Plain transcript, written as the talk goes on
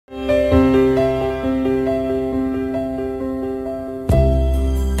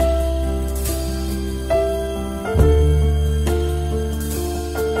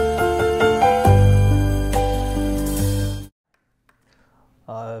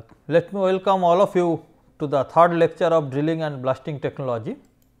Let me welcome all of you to the third lecture of drilling and blasting technology.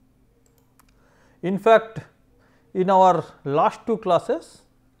 In fact, in our last two classes,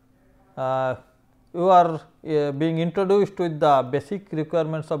 you are being introduced with the basic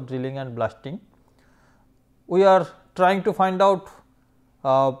requirements of drilling and blasting. We are trying to find out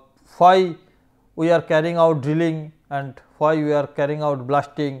why we are carrying out drilling and why we are carrying out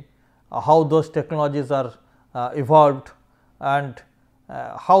blasting, how those technologies are evolved, and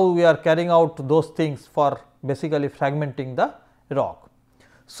how we are carrying out those things for basically fragmenting the rock.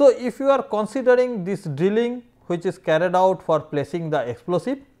 So, if you are considering this drilling which is carried out for placing the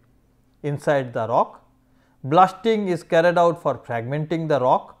explosive inside the rock, blasting is carried out for fragmenting the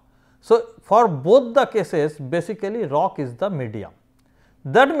rock. So, for both the cases basically rock is the medium.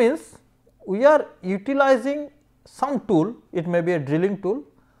 That means, we are utilizing some tool, it may be a drilling tool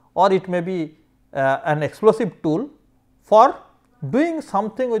or it may be an explosive tool for doing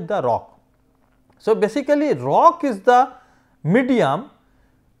something with the rock. So, basically rock is the medium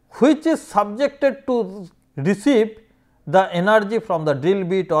which is subjected to receive the energy from the drill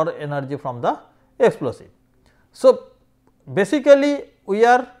bit or energy from the explosive. So, basically we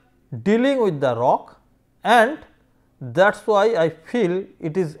are dealing with the rock, and that is why I feel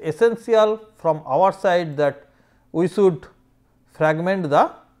it is essential from our side that we should fragment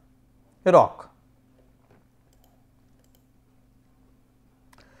the rock.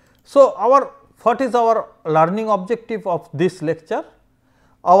 So, what is our learning objective of this lecture?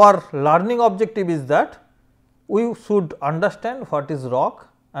 Our learning objective is that we should understand what is rock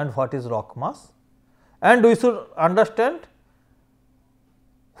and what is rock mass, and we should understand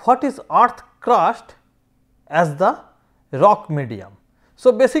what is earth crust as the rock medium.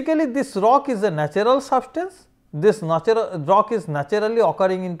 So, basically this rock is a natural substance, this natural rock is naturally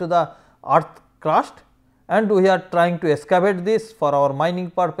occurring into the earth crust, and we are trying to excavate this for our mining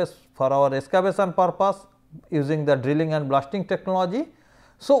purpose, for our excavation purpose using the drilling and blasting technology.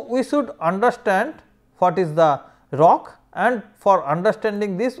 So, we should understand what is the rock, and for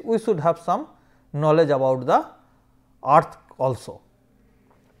understanding this we should have some knowledge about the earth also.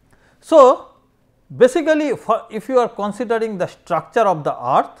 So, basically if you are considering the structure of the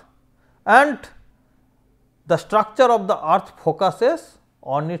earth, and the structure of the earth focuses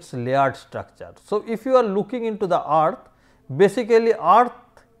on its layered structure. So, if you are looking into the earth, basically earth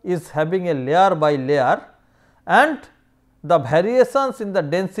is having a layer by layer, and the variations in the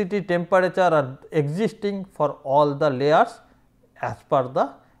density, temperature are existing for all the layers as per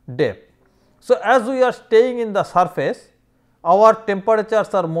the depth. So, as we are staying in the surface, our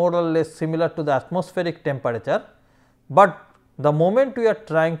temperatures are more or less similar to the atmospheric temperature, but the moment we are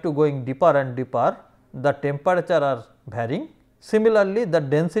trying to going deeper and deeper, the temperature are varying. Similarly, the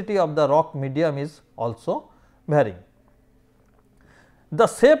density of the rock medium is also varying. The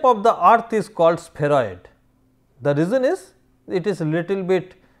shape of the earth is called spheroid. The reason is it is little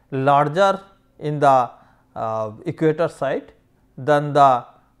bit larger in the equator side than the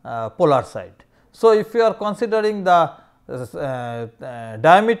polar side. So, if you are considering the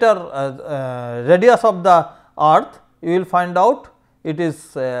diameter radius of the earth, you will find out it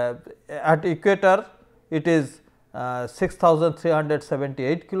is at equator it is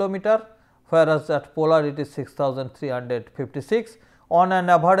 6378 kilometer, whereas at polar it is 6356. On an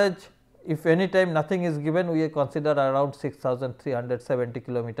average, if any time nothing is given, we consider around 6370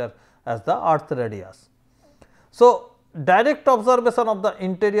 kilometer as the earth radius. So, direct observation of the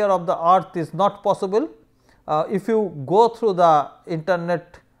interior of the earth is not possible. If you go through the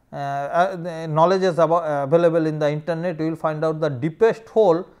internet, knowledge is available in the internet, you will find out the deepest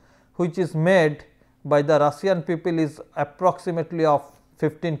hole which is made by the Russian people is approximately of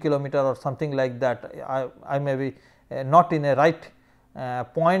 15 kilometer or something like that. I may be not in a right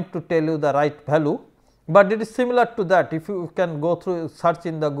point to tell you the right value, but it is similar to that. If you can go through search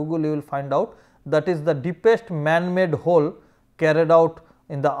in the Google, you will find out that is the deepest man made hole carried out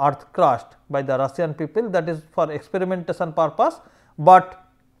in the earth crust by the Russian people, that is for experimentation purpose, but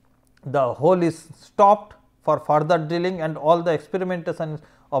the hole is stopped for further drilling and all the experimentation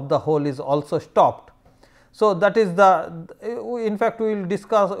of the hole is also stopped. So, that is the in fact, we will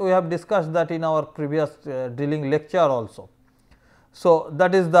discuss, we have discussed that in our previous drilling lecture also. So,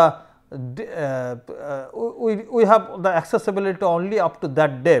 that is the we have the accessibility only up to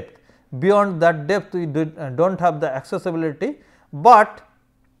that depth, beyond that depth we do not have the accessibility, but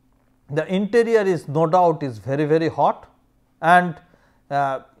the interior is no doubt is very hot, and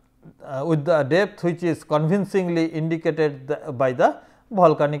with the depth which is convincingly indicated by the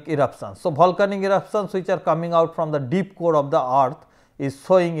volcanic eruptions. So, volcanic eruptions which are coming out from the deep core of the earth is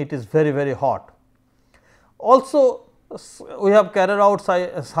showing it is very hot. Also, we have carried out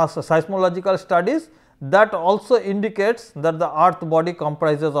seismological studies that also indicates that the earth body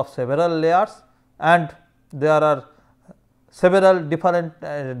comprises of several layers and there are several different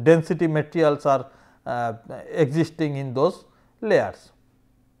density materials are existing in those layers.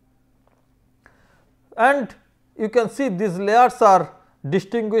 And you can see these layers are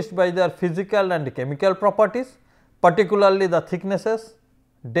distinguished by their physical and chemical properties, particularly the thicknesses,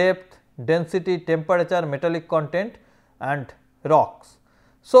 depth, density, temperature, metallic content and rocks.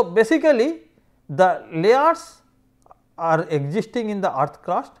 So, basically the layers are existing in the earth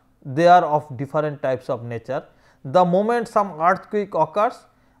crust, they are of different types of nature. The moment some earthquake occurs,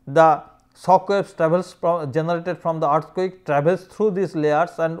 the shock waves generated from the earthquake travels through these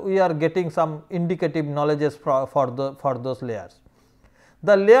layers and we are getting some indicative knowledges for those layers.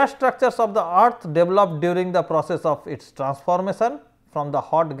 The layer structures of the earth developed during the process of its transformation from the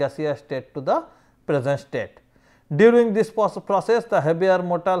hot gaseous state to the present state. During this process, the heavier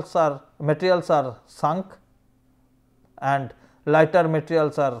materials are sunk and lighter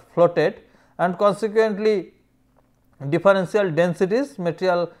materials are floated, and consequently differential densities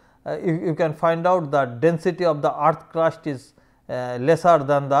material you can find out that density of the earth crust is lesser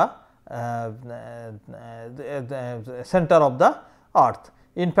than the center of the earth.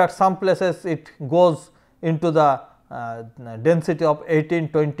 In fact, some places it goes into the density of 18,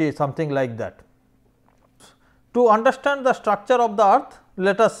 20, something like that. To understand the structure of the earth,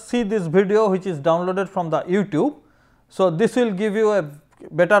 let us see this video which is downloaded from the YouTube. So, this will give you a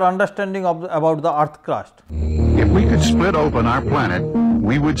better understanding about the earth crust. If we could split open our planet,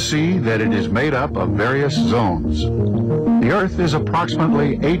 we would see that it is made up of various zones. The Earth is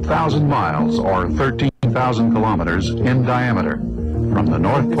approximately 8,000 miles or 13,000 kilometers in diameter from the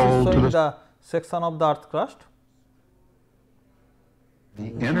North Pole to the section of the earth crust.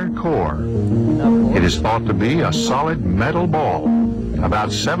 The inner core. It is thought to be a solid metal ball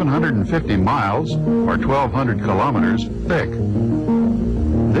about 750 miles or 1,200 kilometers thick.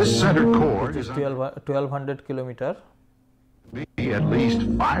 This center core is 1,200 kilometer. Be at least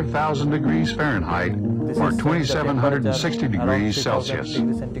 5,000 degrees Fahrenheit or 2,760 degrees Celsius.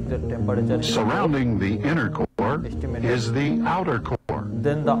 Surrounding the inner core is the outer core.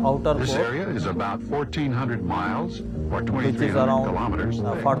 Then the outer this core, area is about 1,400 miles or 2,300 kilometers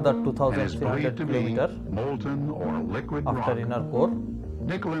thick, further and is 2,300 believed to be kilometer molten or liquid rock. after inner core.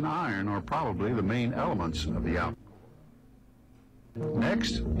 Nickel and iron are probably the main elements of the outer.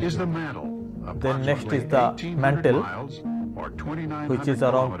 Next is the mantle. Then next is the mantle, which is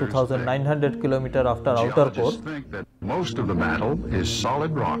around 2,900 kilometer after outer core. Think that most of the mantle is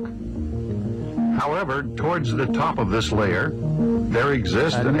solid rock. However, towards the top of this layer, there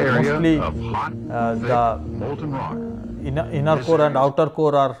exists an area of hot, thick, molten rock. Inner core and outer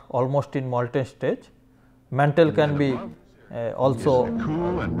core are almost in molten stage. Mantle can be also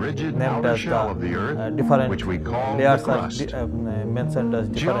cool and rigid named as the different layers are mentioned as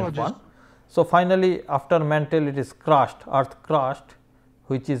different one. So, finally, after mantle it is crust, earth crust,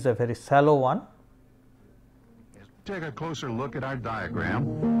 which is a very shallow one. Take a closer look at our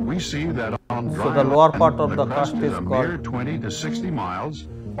diagram. We see that on dry So, the lower part of the crust crust is a mere called 20 to 60 miles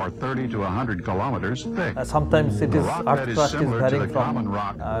or 30 to 100 kilometers thick. sometimes it is rock earth that is crust is similar to varying the from common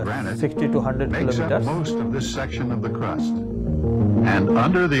rock, granite, 60 to 100 makes up kilometers. most of this section of the crust. And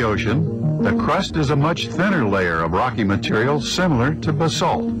under the ocean, the crust is a much thinner layer of rocky material similar to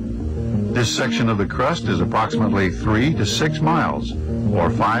basalt. This section of the crust is approximately 3 to 6 miles or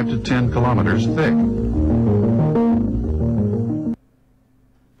 5 to 10 kilometers thick.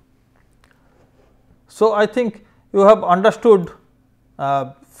 So, I think you have understood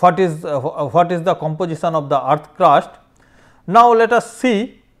what is the composition of the earth crust. Now, let us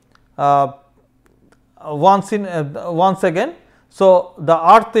see once again. So, the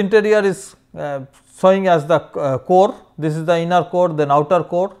earth interior is showing as the core, this is the inner core, then outer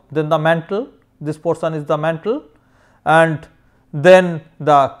core, then the mantle, this portion is the mantle, and then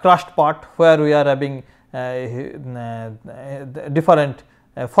the crust part where we are having different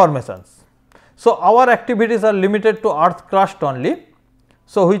formations. So, our activities are limited to earth crust only.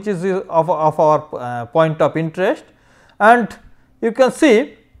 So, which is of our point of interest, and you can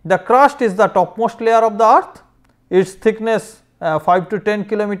see the crust is the topmost layer of the earth, its thickness 5 to 10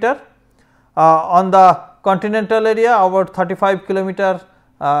 kilometer. On the continental area about 35 kilometer,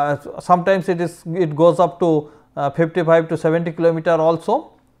 sometimes it goes up to 55 to 70 kilometer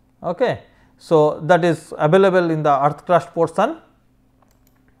also. Okay. So, that is available in the earth crust portion,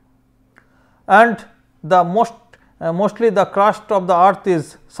 and the mostly the crust of the earth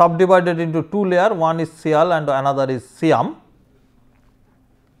is subdivided into two layers, one is shale and another is sciam.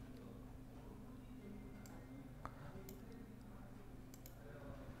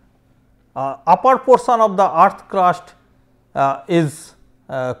 upper portion of the earth crust is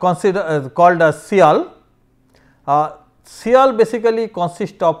called as seal. Seal basically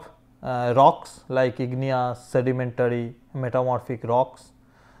consists of rocks like igneous, sedimentary, metamorphic rocks.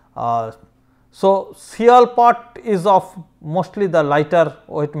 So, seal part is of mostly the lighter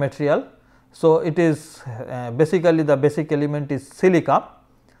weight material. So, it is basically the basic element is silica.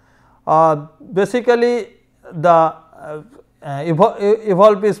 Basically the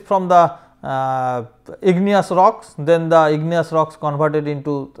evolve is from the igneous rocks, then the igneous rocks converted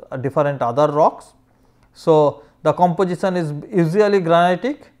into different other rocks. So, the composition is usually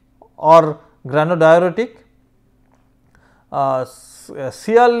granitic or granodioritic.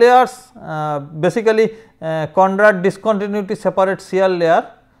 Seal layers basically chondrite discontinuity separates seal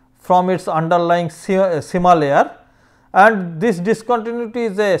layer from its underlying sima layer, and this discontinuity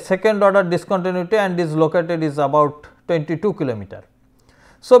is a second order discontinuity and is located is about 22 kilometer.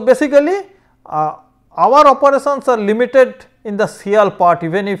 So, basically our operations are limited in the seal part,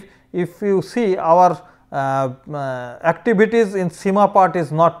 even if you see our activities in sima part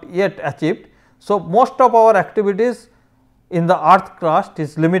is not yet achieved. So, most of our activities in the earth crust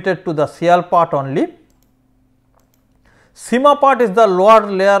is limited to the seal part only. Sima part is the lower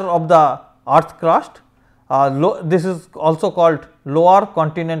layer of the earth crust. This is also called lower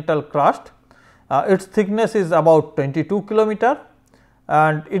continental crust. Its thickness is about 22 kilometer,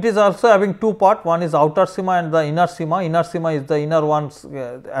 and it is also having two parts, one is outer sima and the inner sima. Inner sima is the inner ones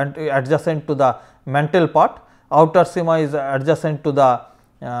and adjacent to the mantle part, outer sima is adjacent to the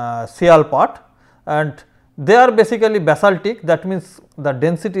seal part, and they are basically basaltic. That means the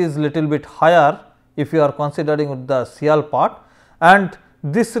density is little bit higher if you are considering the seal part, and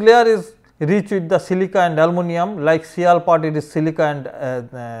this layer is rich with the silica and aluminum. Like seal part it is silica and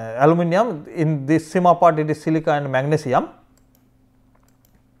aluminum, in this sima part it is silica and magnesium.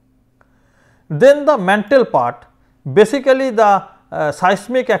 Then the mantle part, basically the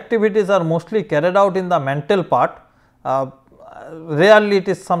seismic activities are mostly carried out in the mantle part. Rarely it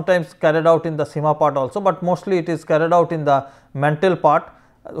is sometimes carried out in the sima part also, but mostly it is carried out in the mantle part,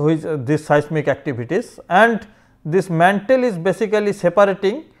 which these seismic activities, and this mantle is basically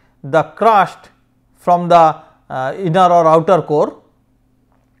separating the crust from the inner or outer core,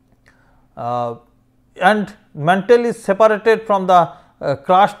 and mantle is separated from the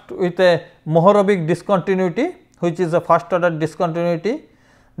crust with a Mohorovic discontinuity, which is a first order discontinuity.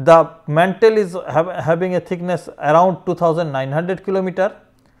 The mantle is having a thickness around 2900 kilometer.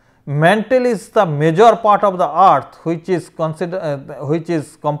 Mantle is the major part of the earth, which is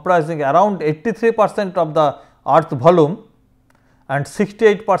comprising around 83% of the earth volume and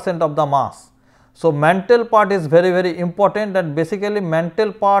 68% of the mass. So, mantle part is very important, and basically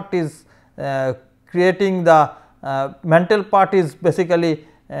mantle part is creating the mantle part is basically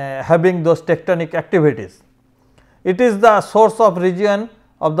having those tectonic activities. It is the source of region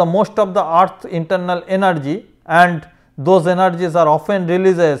of the most of the earth internal energy, and those energies are often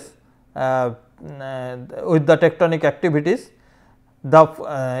releases with the tectonic activities.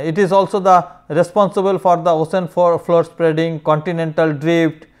 It is also the responsible for the ocean floor spreading, continental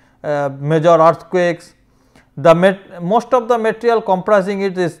drift, major earthquakes. Most of the material comprising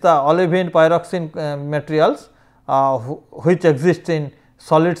it is the olivine pyroxene materials, which exist in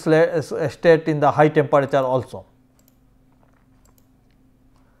solid state in the high temperature also.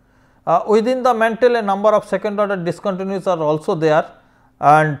 Within the mantle a number of second order discontinuities are also there,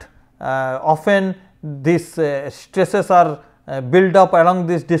 and often these stresses are build up along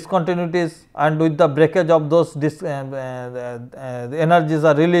these discontinuities, and with the breakage of those energies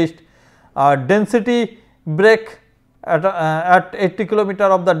are released. Density break at 80 kilometer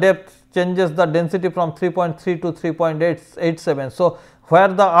of the depth changes the density from 3.3 to 3.87. So, where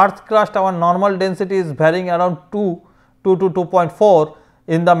the earth crust our normal density is varying around 2 to 2.4,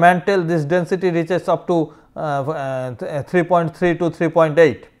 in the mantle this density reaches up to 3.3 to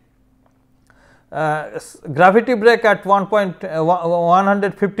 3.8. Gravity break at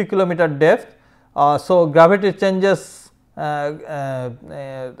 150 kilometer depth. So, gravity changes from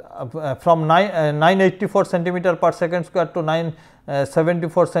 984 centimeter per second square to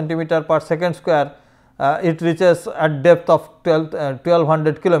 974 centimeter per second square. It reaches at depth of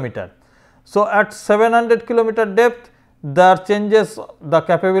 1200 kilometer. So, at 700 kilometer depth there changes the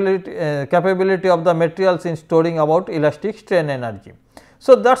capability of the materials in storing about elastic strain energy.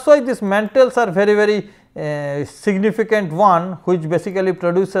 So, that is why these mantles are very significant one, which basically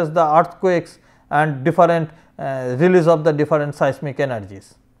produces the earthquakes and different release of the different seismic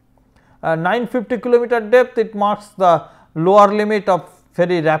energies. 950 kilometer depth, it marks the lower limit of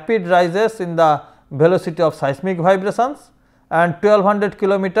very rapid rises in the velocity of seismic vibrations, and 1200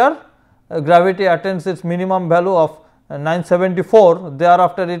 kilometer gravity attains its minimum value of 974,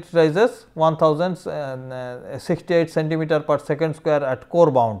 thereafter it rises 1068 centimeter per second square at core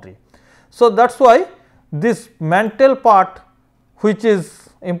boundary. So, that is why this mantle part, which is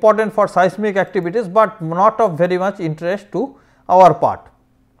important for seismic activities, but not of very much interest to our part.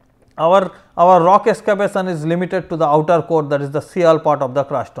 Our rock excavation is limited to the outer core, that is the seal part of the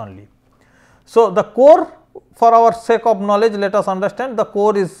crust only. So, the core, for our sake of knowledge, let us understand the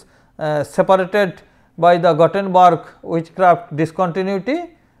core is separated by the Gutenberg witchcraft discontinuity,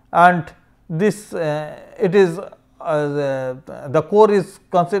 and this it is the core is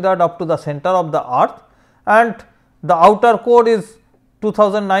considered up to the center of the earth, and the outer core is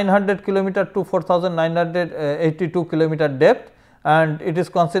 2900 kilometer to 4982 kilometer depth, and it is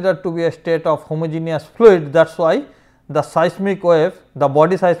considered to be a state of homogeneous fluid. That is why the seismic wave, the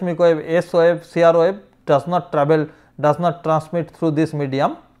body seismic wave, S wave, CR wave does not travel, does not transmit through this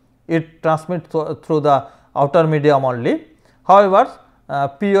medium, it transmits through the outer medium only. However,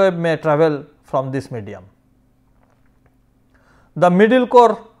 P wave may travel from this medium. The middle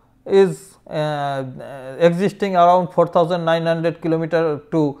core is existing around 4900 kilometer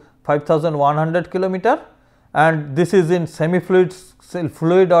to 5100 kilometer, and this is in semi-fluid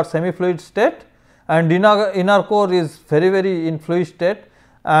or semi-fluid state, and inner core is very in fluid state,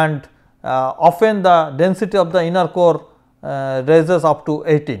 and often the density of the inner core raises up to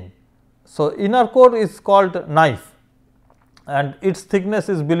 18. So, inner core is called knife, and its thickness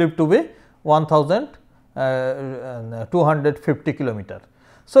is believed to be 1250 kilometer.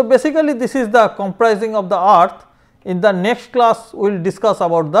 So, basically this is the comprising of the earth. In the next class we will discuss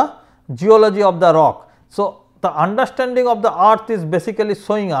about the geology of the rock. So, the understanding of the earth is basically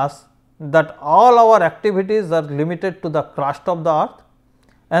showing us that all our activities are limited to the crust of the earth,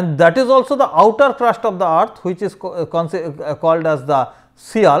 and that is also the outer crust of the earth, which is called as the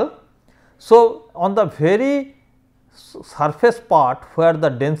seal. So, on the very surface part where the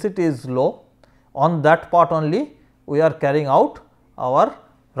density is low, on that part only we are carrying out our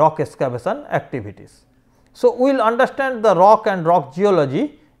rock excavation activities. So, we will understand the rock and rock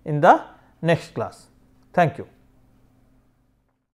geology in the next class. Thank you.